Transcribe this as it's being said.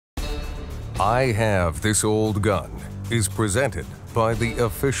I Have This Old Gun is presented by the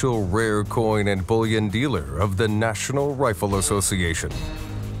official rare coin and bullion dealer of the National Rifle Association,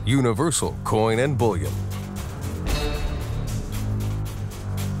 Universal Coin and Bullion.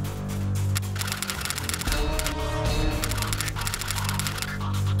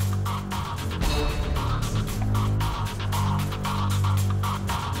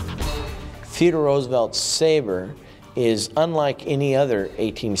 Theodore Roosevelt's Saber is unlike any other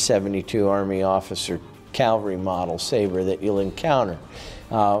 1872 Army officer cavalry model Saber that you'll encounter.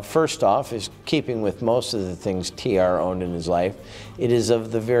 First off, is keeping with most of the things TR owned in his life, it is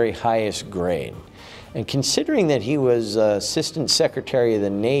of the very highest grade. And considering that he was Assistant Secretary of the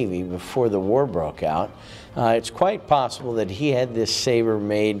Navy before the war broke out, it's quite possible that he had this Saber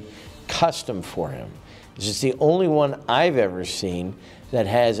made custom for him. This is the only one I've ever seen that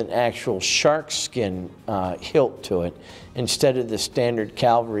has an actual shark skin hilt to it instead of the standard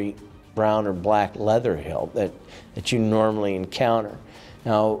cavalry brown or black leather hilt that you normally encounter.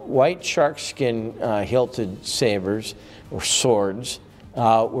 Now, white shark skin hilted sabers or swords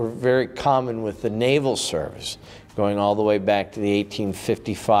were very common with the naval service, going all the way back to the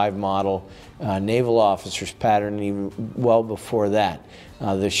 1855 model naval officers pattern, even well before that.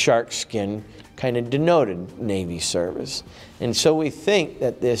 The shark skin kind of denoted Navy service. And so we think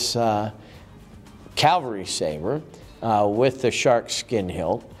that this cavalry saber with the shark skin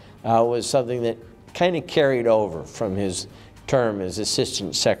hilt was something that kind of carried over from his term as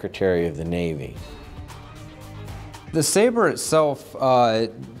Assistant Secretary of the Navy. The saber itself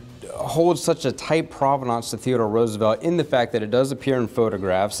holds such a tight provenance to Theodore Roosevelt in the fact that it does appear in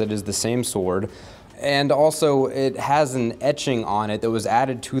photographs. It is the same sword. And also, it has an etching on it that was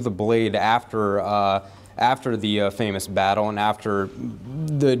added to the blade after the famous battle and after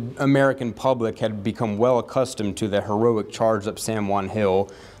the American public had become well accustomed to the heroic charge up San Juan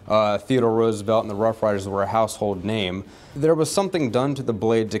Hill. Theodore Roosevelt and the Rough Riders were a household name. There was something done to the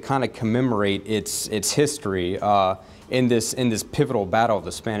blade to kind of commemorate its history in this pivotal battle of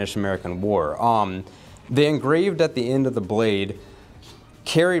the Spanish-American War. They engraved at the end of the blade,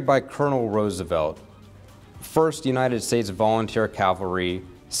 "Carried by Colonel Roosevelt, 1st United States Volunteer Cavalry,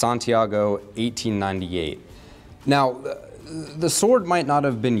 Santiago, 1898. Now, the sword might not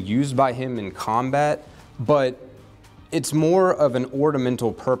have been used by him in combat, but it's more of an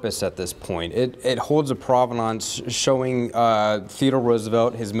ornamental purpose at this point. It holds a provenance showing Theodore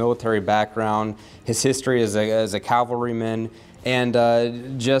Roosevelt, his military background, his history as a cavalryman,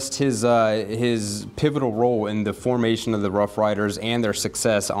 and just his pivotal role in the formation of the Rough Riders and their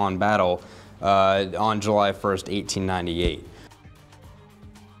success on battle on July 1st, 1898.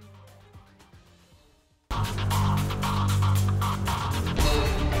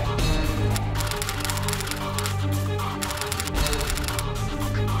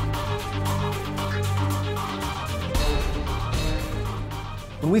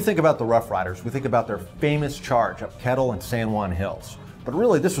 When we think about the Rough Riders, we think about their famous charge up Kettle and San Juan Hills. But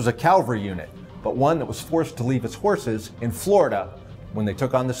really, this was a cavalry unit, but one that was forced to leave its horses in Florida when they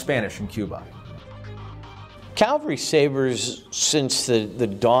took on the Spanish in Cuba. Cavalry sabers, since the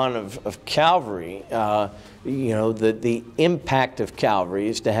dawn of cavalry, you know, the impact of cavalry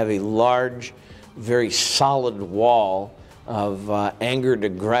is to have a large, very solid wall of angered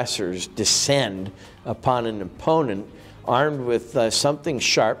aggressors descend upon an opponent armed with something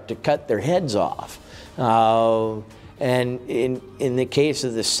sharp to cut their heads off. And in the case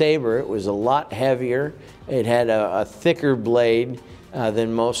of the saber, it was a lot heavier. It had a thicker blade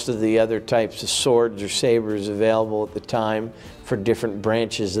than most of the other types of swords or sabers available at the time for different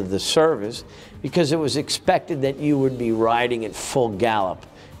branches of the service, because it was expected that you would be riding at full gallop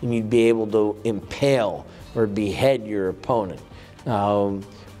and you'd be able to impale or behead your opponent.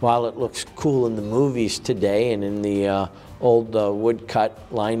 While it looks cool in the movies today and in the old woodcut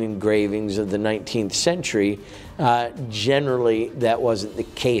line engravings of the 19th century, generally that wasn't the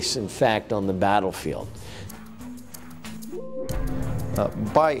case, in fact, on the battlefield.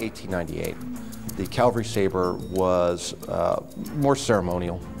 By 1898, the cavalry saber was more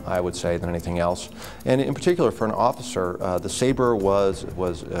ceremonial, I would say, than anything else. And in particular, for an officer, the saber was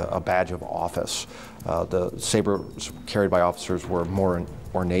a badge of office. The sabers carried by officers were more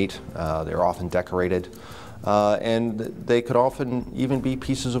ornate. They were often decorated. And they could often even be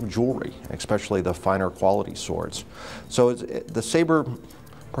pieces of jewelry, especially the finer quality swords. So the saber,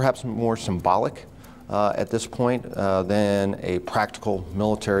 perhaps more symbolic at this point than a practical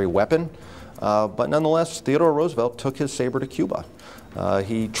military weapon. But nonetheless, Theodore Roosevelt took his saber to Cuba.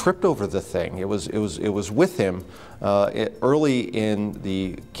 He tripped over the thing. It was with him early in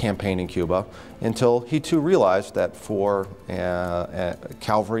the campaign in Cuba until he too realized that for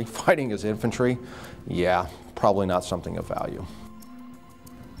cavalry fighting as infantry, yeah, probably not something of value.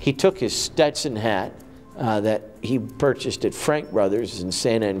 He took his Stetson hat that he purchased at Frank Brothers in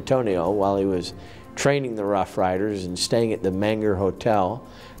San Antonio while he was training the Rough Riders and staying at the Menger Hotel,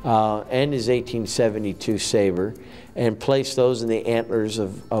 and his 1872 saber, and placed those in the antlers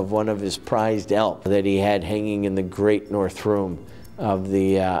of one of his prized elk that he had hanging in the Great North Room of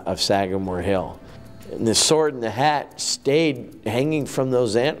Sagamore Hill. And the sword and the hat stayed hanging from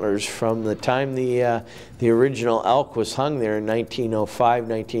those antlers from the time the original elk was hung there in 1905,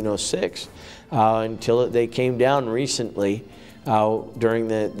 1906, until they came down recently during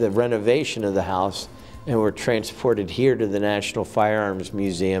the renovation of the house and were transported here to the National Firearms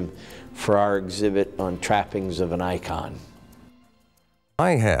Museum for our exhibit on trappings of an icon.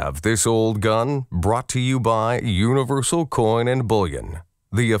 I Have This Old Gun, brought to you by Universal Coin and Bullion,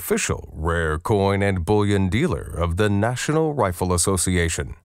 the official rare coin and bullion dealer of the National Rifle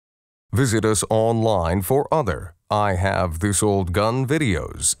Association. Visit us online for other I Have This Old Gun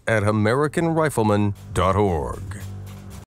videos at AmericanRifleman.org.